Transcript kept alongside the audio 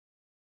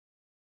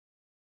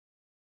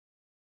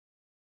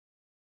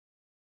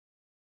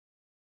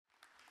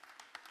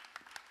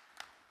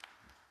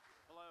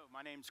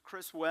My name's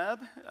Chris Webb.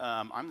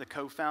 I'm the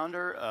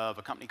co-founder of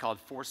a company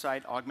called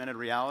Foresight Augmented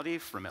Reality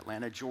from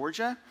Atlanta,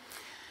 Georgia.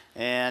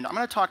 And I'm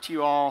going to talk to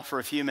you all for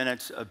a few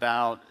minutes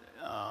about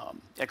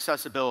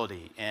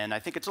accessibility. And I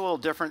think it's a little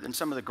different than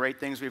some of the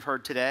great things we've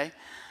heard today.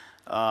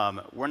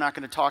 We're not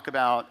going to talk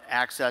about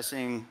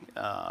accessing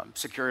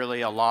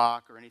securely a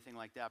lock or anything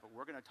like that, but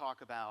we're going to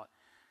talk about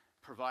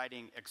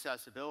providing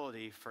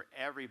accessibility for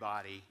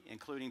everybody,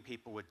 including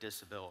people with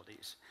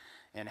disabilities,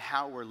 and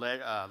how we're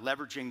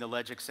leveraging the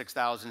LEGIC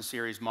 6000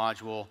 series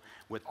module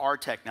with our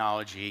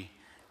technology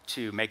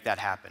to make that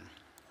happen.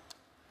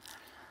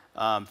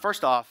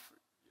 First off,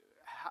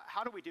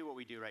 how do we do what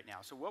we do right now?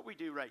 So what we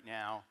do right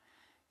now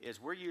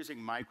is we're using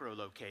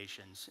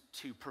micro-locations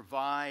to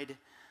provide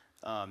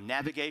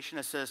navigation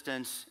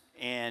assistance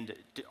and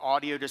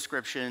audio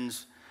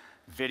descriptions,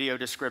 video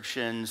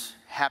descriptions,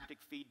 haptic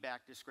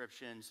feedback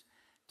descriptions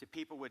to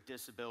people with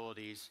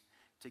disabilities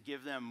to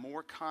give them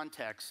more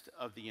context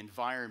of the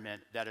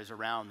environment that is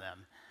around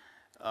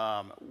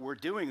them. We're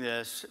doing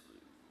this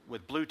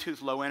with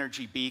Bluetooth low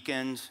energy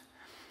beacons,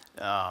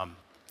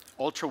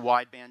 ultra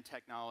wideband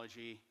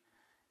technology,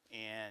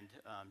 and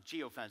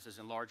geofences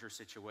in larger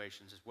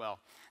situations as well.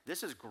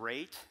 This is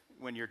great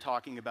when you're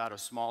talking about a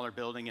smaller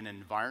building and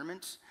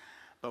environments,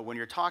 but when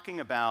you're talking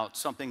about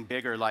something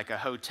bigger like a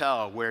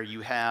hotel where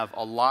you have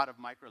a lot of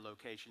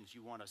micro-locations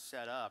you want to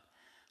set up,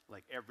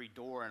 like every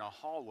door in a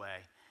hallway,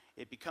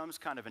 it becomes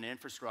kind of an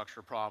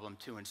infrastructure problem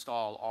to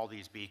install all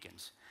these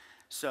beacons.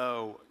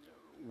 So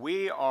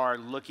we are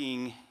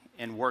looking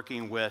and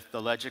working with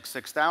the LEGIC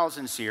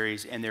 6000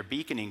 series and their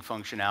beaconing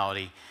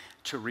functionality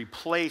to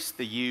replace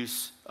the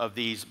use of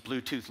these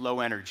Bluetooth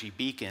low energy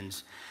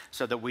beacons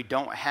so that we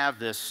don't have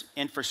this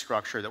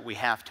infrastructure that we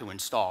have to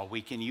install.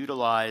 We can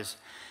utilize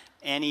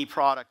any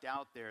product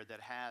out there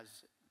that has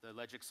the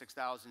LEGIC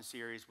 6000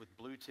 series with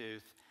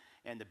Bluetooth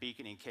and the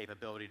beaconing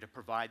capability to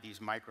provide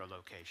these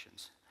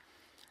micro-locations.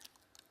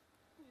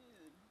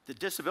 The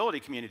disability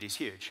community is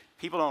huge.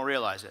 People don't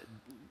realize it.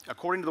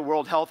 According to the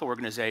World Health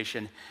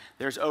Organization,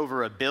 there's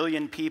over 1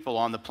 billion people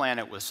on the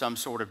planet with some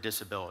sort of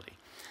disability.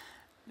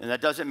 And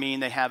that doesn't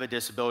mean they have a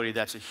disability.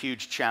 That's a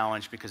huge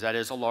challenge because that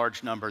is a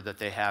large number that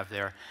they have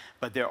there.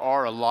 But there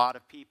are a lot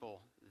of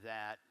people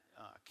that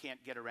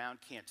can't get around,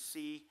 can't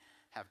see,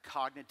 have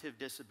cognitive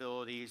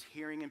disabilities,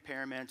 hearing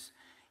impairments,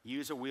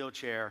 use a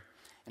wheelchair.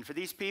 And for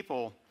these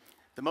people,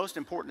 the most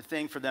important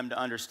thing for them to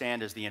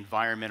understand is the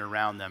environment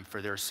around them,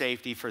 for their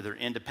safety, for their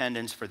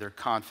independence, for their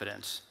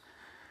confidence.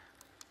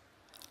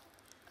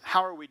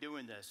 How are we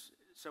doing this?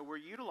 So we're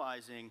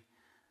utilizing,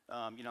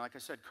 like I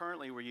said,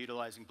 currently we're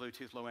utilizing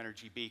Bluetooth low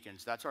energy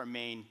beacons. That's our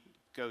main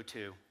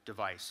go-to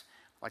device.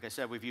 Like I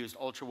said, we've used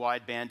ultra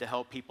wideband to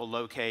help people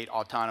locate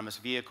autonomous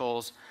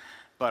vehicles,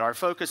 but our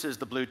focus is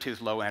the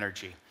Bluetooth low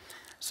energy.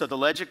 So the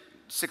LEGIC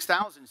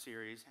 6000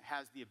 series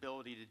has the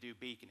ability to do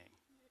beaconing.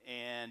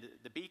 And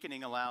the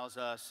beaconing allows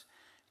us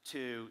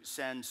to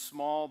send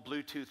small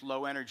Bluetooth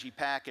low energy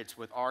packets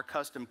with our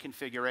custom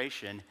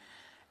configuration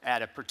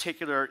at a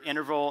particular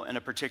interval and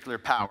a particular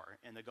power.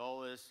 And the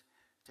goal is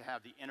to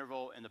have the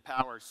interval and the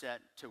power set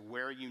to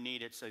where you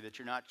need it so that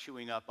you're not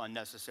chewing up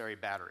unnecessary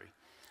battery.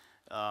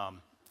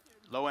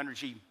 Low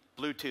energy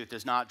Bluetooth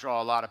does not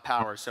draw a lot of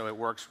power, so it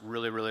works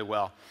really, really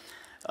well.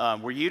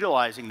 We're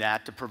utilizing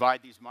that to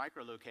provide these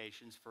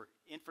micro-locations for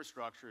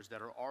infrastructures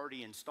that are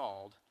already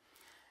installed.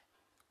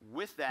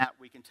 With that,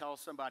 we can tell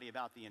somebody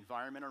about the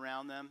environment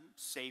around them,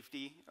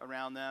 safety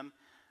around them,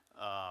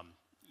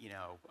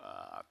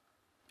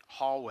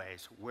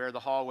 hallways, where the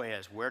hallway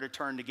is, where to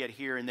turn to get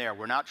here and there.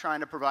 We're not trying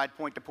to provide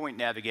point-to-point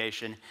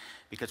navigation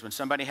because when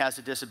somebody has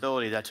a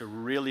disability, that's a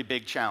really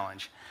big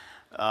challenge.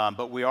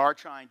 But we are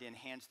trying to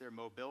enhance their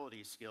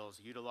mobility skills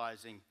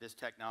utilizing this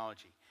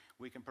technology.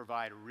 We can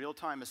provide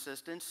real-time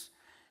assistance,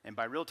 and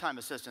by real-time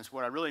assistance,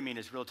 what I really mean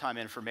is real-time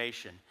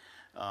information.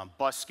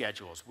 Bus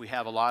schedules. We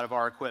have a lot of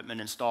our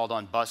equipment installed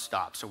on bus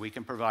stops, so we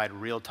can provide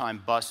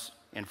real-time bus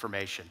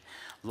information.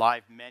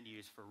 Live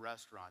menus for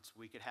restaurants.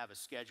 We could have a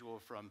schedule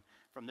from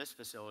this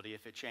facility.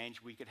 If it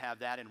changed, we could have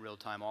that in real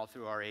time all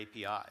through our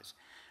APIs.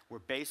 We're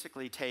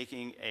basically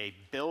taking a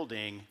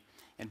building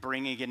and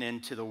bringing it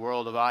into the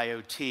world of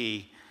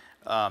IoT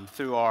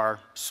through our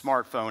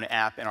smartphone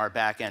app and our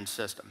back-end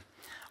system.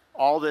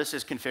 All this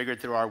is configured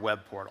through our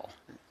web portal.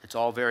 It's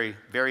all very,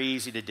 very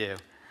easy to do.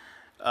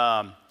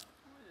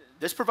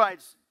 This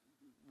provides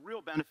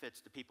real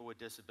benefits to people with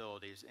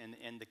disabilities,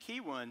 and the key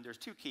one, there's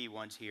two key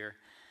ones here,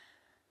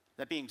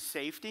 that being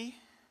safety.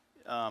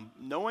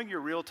 Knowing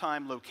your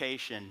real-time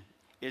location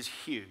is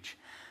huge.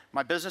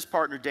 My business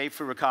partner, Dave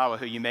Furukawa,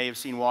 who you may have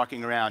seen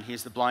walking around,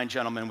 he's the blind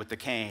gentleman with the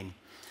cane.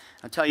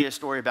 I'll tell you a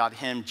story about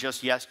him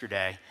just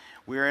yesterday.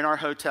 We were in our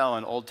hotel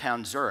in Old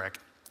Town Zurich,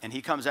 and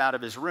he comes out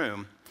of his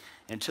room,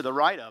 and to the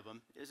right of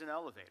him is an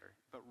elevator,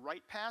 but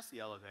right past the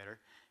elevator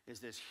is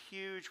this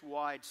huge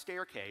wide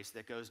staircase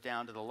that goes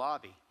down to the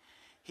lobby.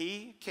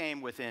 He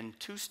came within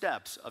 2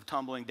 steps of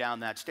tumbling down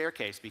that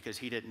staircase because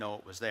he didn't know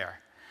it was there.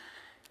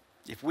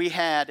 If we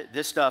had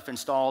this stuff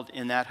installed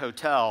in that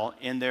hotel,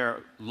 in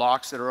their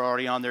locks that are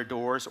already on their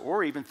doors,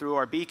 or even through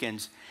our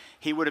beacons,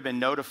 he would have been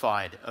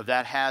notified of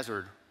that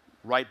hazard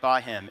right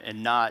by him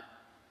and not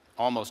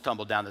almost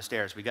tumbled down the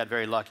stairs. We got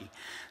very lucky.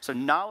 So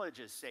knowledge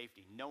is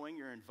safety. Knowing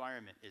your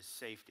environment is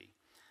safety.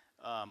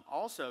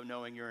 Also,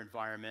 knowing your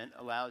environment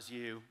allows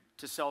you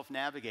to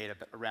self-navigate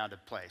around a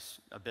place,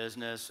 a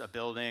business, a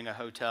building, a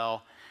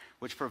hotel,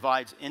 which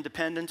provides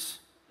independence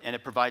and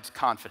it provides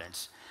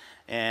confidence.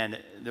 And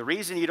the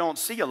reason you don't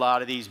see a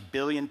lot of these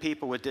billion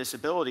people with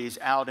disabilities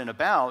out and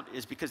about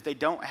is because they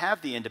don't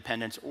have the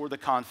independence or the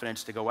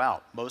confidence to go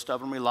out. Most of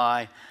them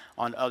rely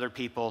on other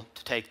people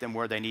to take them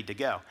where they need to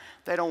go.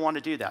 They don't want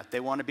to do that. They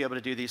want to be able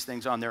to do these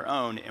things on their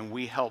own, and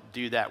we help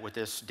do that with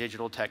this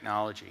digital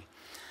technology.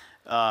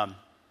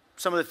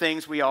 Some of the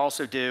things we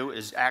also do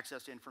is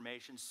access to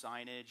information,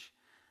 signage,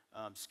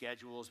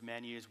 schedules,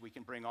 menus. We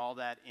can bring all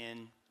that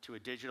in to a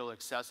digital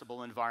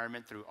accessible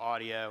environment through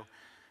audio,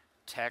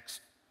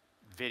 text,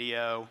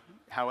 video,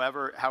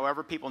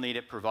 however people need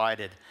it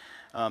provided.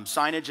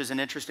 Signage is an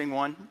interesting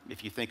one.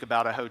 If you think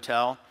about a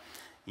hotel,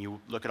 you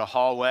look at a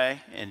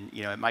hallway and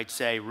it might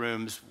say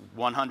rooms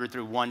 100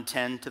 through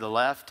 110 to the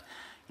left,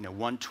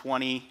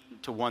 120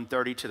 to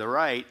 130 to the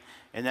right,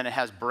 and then it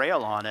has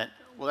Braille on it.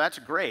 Well, that's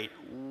great.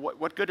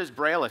 What good is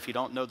Braille if you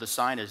don't know the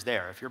sign is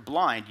there? If you're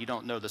blind, you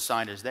don't know the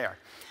sign is there.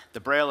 The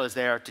Braille is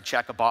there to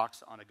check a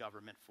box on a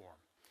government form.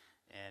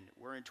 And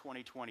we're in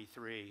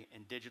 2023,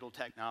 and digital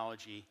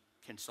technology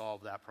can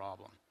solve that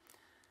problem.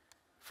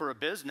 For a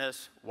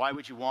business, why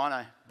would you want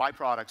to buy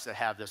products that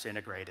have this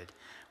integrated?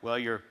 Well,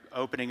 you're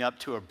opening up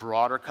to a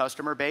broader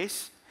customer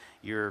base.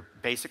 You're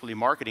basically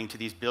marketing to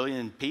these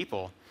billion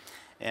people.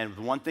 And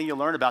the one thing you'll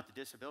learn about the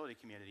disability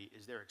community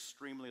is they're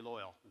extremely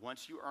loyal.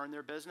 Once you earn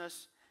their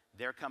business,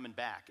 they're coming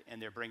back,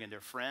 and they're bringing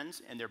their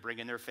friends, and they're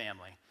bringing their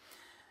family.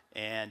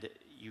 And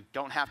you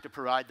don't have to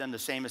provide them the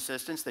same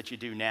assistance that you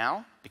do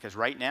now, because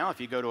right now, if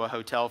you go to a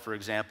hotel, for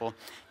example,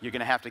 you're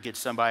going to have to get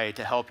somebody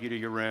to help you to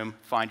your room,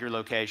 find your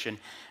location.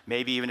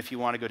 Maybe even if you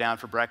want to go down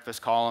for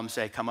breakfast, call them,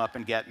 say, come up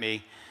and get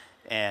me.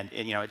 And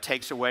it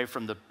takes away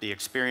from the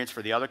experience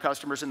for the other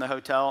customers in the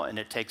hotel, and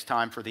it takes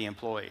time for the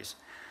employees.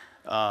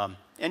 And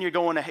you're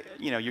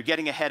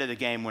getting ahead of the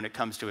game when it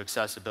comes to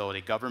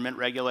accessibility. Government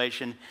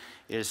regulation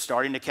is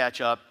starting to catch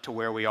up to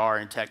where we are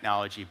in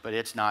technology, but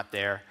it's not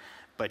there.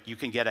 But you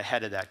can get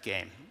ahead of that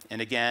game. And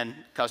again,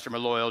 customer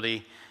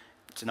loyalty,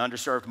 it's an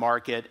underserved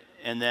market.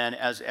 And then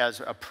as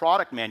a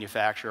product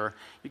manufacturer,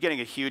 you're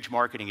getting a huge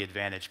marketing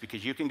advantage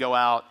because you can go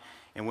out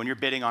and when you're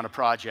bidding on a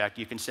project,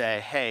 you can say,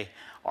 hey,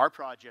 our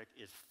project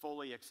is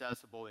fully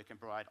accessible. It can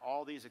provide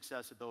all these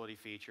accessibility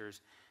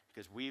features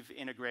because we've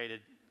integrated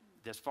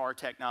this FAR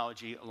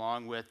technology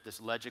along with this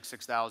LEGIC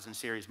 6000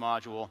 series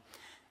module.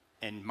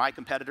 And my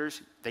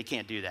competitors, they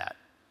can't do that.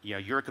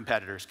 Your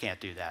competitors can't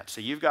do that.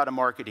 So you've got a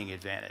marketing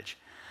advantage.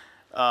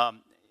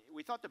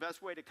 We thought the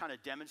best way to kind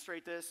of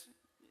demonstrate this,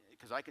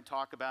 because I can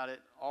talk about it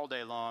all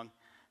day long,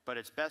 but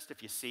it's best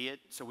if you see it.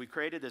 So we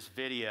created this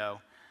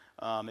video.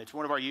 It's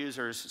one of our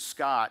users,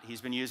 Scott.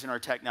 He's been using our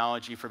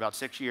technology for about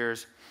 6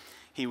 years.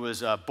 He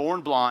was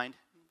born blind.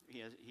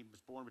 He was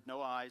born with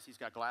no eyes. He's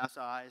got glass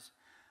eyes.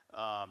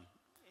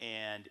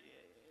 And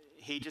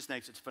he just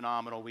thinks it's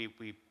phenomenal. We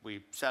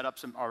set up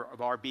some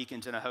of our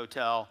beacons in a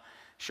hotel,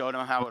 showed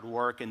him how it would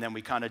work, and then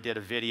we kind of did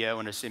a video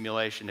and a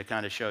simulation to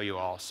kind of show you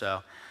all.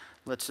 So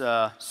let's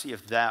see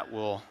if that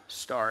will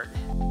start.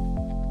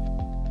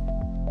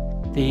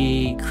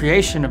 The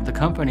creation of the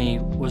company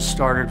was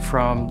started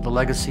from the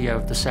legacy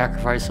of the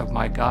sacrifice of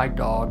my guide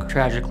dog.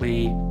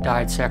 Tragically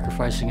died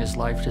sacrificing his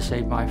life to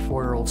save my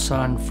 4-year-old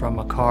son from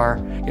a car.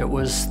 It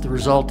was the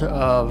result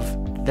of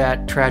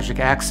that tragic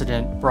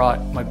accident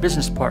brought my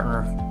business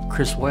partner,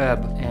 Chris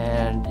Webb,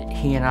 and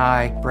he and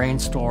I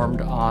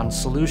brainstormed on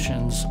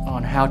solutions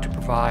on how to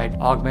provide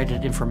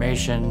augmented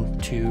information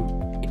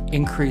to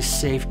increase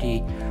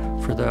safety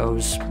for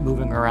those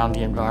moving around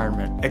the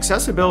environment.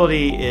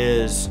 Accessibility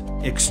is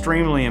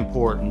extremely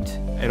important.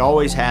 It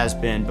always has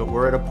been, but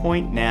we're at a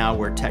point now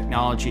where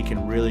technology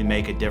can really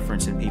make a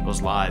difference in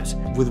people's lives.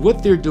 With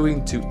what they're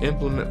doing to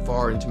implement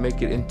FAR and to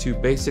make it into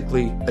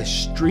basically a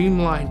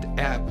streamlined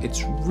app,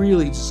 it's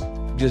really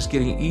just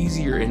getting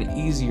easier and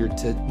easier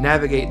to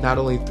navigate not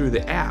only through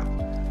the app,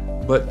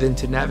 but then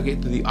to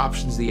navigate through the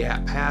options the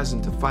app has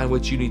and to find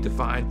what you need to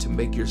find to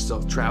make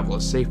yourself travel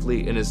as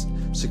safely and as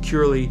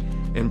securely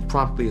and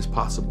promptly as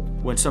possible.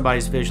 When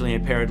somebody's visually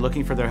impaired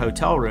looking for their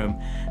hotel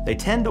room, they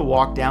tend to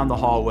walk down the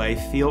hallway,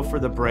 feel for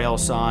the Braille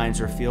signs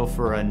or feel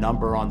for a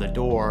number on the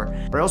door.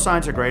 Braille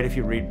signs are great if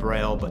you read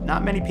Braille, but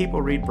not many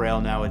people read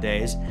Braille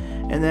nowadays.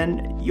 And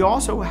then you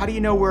also, how do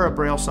you know where a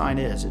Braille sign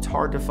is? It's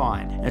hard to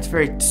find. It's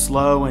very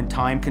slow and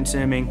time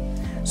consuming.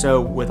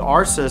 So with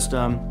our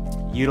system,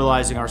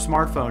 utilizing our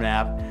smartphone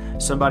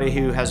app, somebody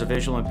who has a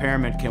visual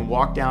impairment can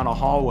walk down a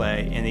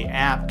hallway and the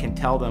app can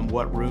tell them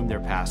what room they're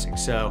passing.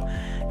 So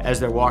as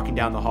they're walking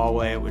down the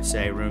hallway, it would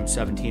say room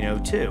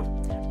 1702,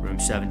 room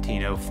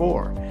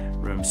 1704,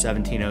 room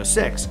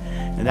 1706.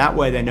 And that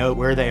way they know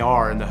where they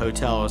are in the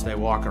hotel as they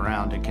walk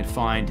around and can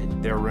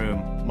find their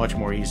room much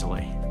more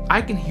easily.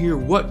 I can hear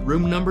what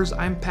room numbers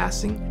I'm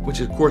passing, which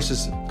of course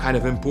is kind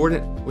of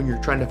important when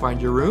you're trying to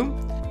find your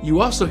room.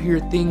 You also hear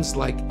things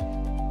like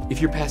if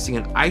you're passing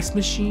an ice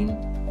machine,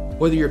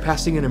 whether you're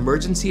passing an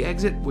emergency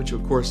exit, which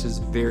of course is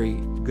very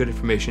good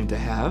information to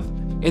have.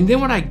 And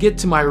then when I get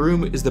to my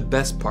room is the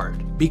best part,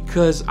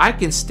 because I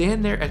can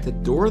stand there at the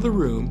door of the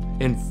room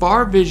and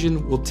far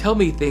vision will tell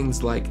me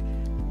things like,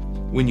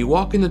 when you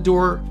walk in the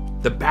door,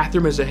 the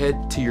bathroom is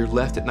ahead to your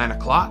left at 9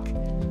 o'clock,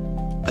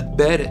 a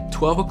bed at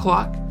 12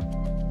 o'clock,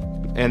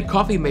 and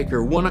coffee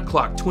maker 1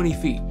 o'clock, 20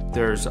 feet.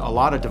 There's a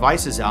lot of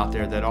devices out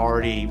there that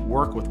already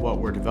work with what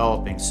we're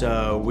developing,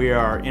 so we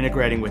are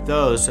integrating with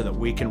those so that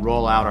we can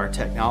roll out our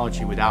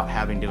technology without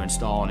having to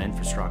install an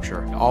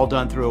infrastructure. All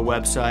done through a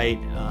website,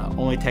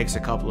 only takes a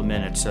couple of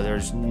minutes, so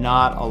there's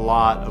not a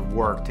lot of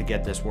work to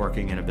get this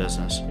working in a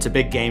business. It's a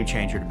big game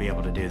changer to be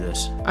able to do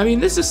this. I mean,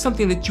 this is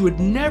something that you would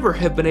never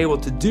have been able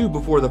to do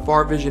before the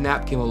FarVision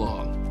app came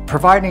along.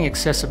 Providing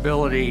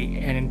accessibility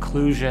and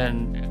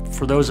inclusion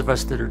for those of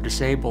us that are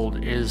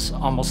disabled is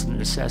almost a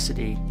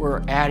necessity.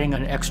 We're adding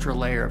an extra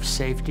layer of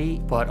safety,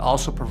 but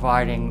also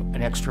providing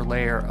an extra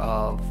layer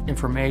of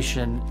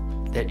information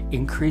that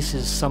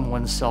increases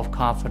someone's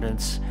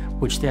self-confidence,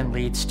 which then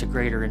leads to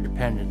greater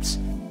independence.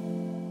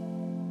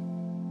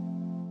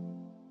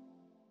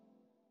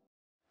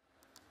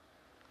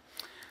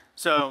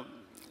 So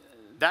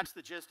that's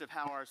the gist of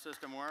how our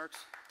system works.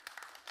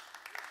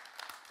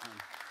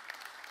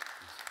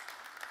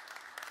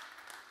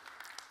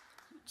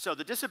 So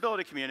the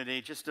disability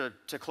community, just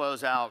to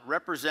close out,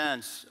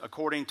 represents,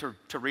 according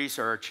to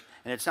research,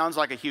 and it sounds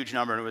like a huge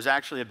number, and it was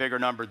actually a bigger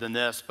number than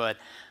this, but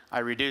I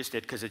reduced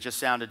it because it just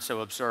sounded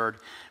so absurd.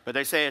 But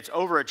they say it's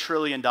over $1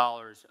 trillion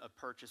of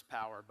purchase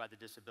power by the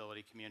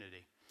disability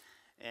community.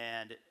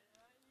 And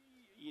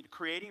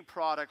creating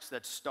products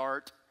that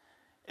start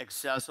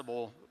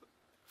accessible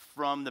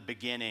from the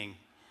beginning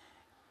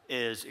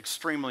is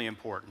extremely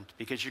important,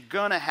 because you're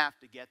going to have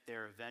to get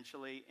there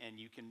eventually, and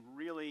you can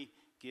really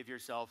give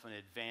yourself an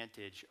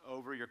advantage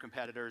over your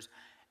competitors.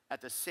 At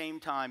the same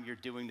time, you're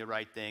doing the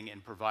right thing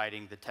and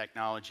providing the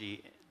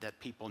technology that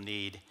people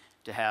need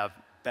to have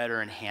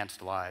better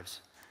enhanced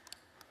lives.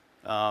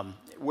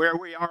 Where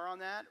we are on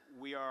that,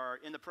 we are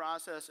in the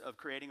process of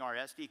creating our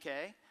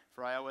SDK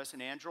for iOS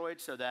and Android,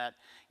 so that,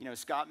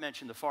 Scott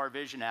mentioned the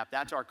FarVision app.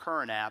 That's our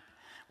current app.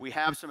 We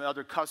have some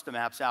other custom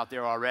apps out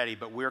there already,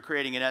 but we're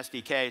creating an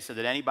SDK so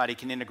that anybody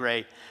can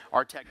integrate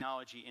our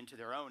technology into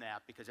their own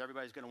app, because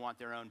everybody's going to want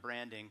their own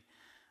branding.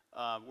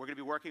 We're going to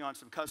be working on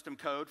some custom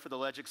code for the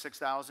LEGIC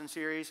 6000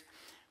 series.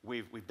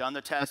 We've done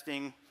the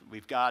testing.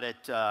 We've got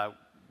it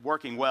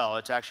working well.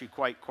 It's actually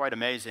quite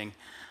amazing.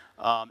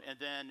 And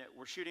then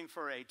we're shooting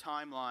for a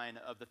timeline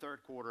of the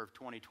third quarter of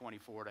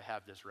 2024 to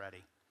have this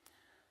ready.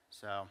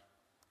 So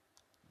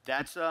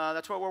that's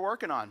what we're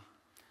working on.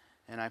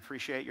 And I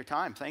appreciate your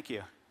time. Thank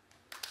you.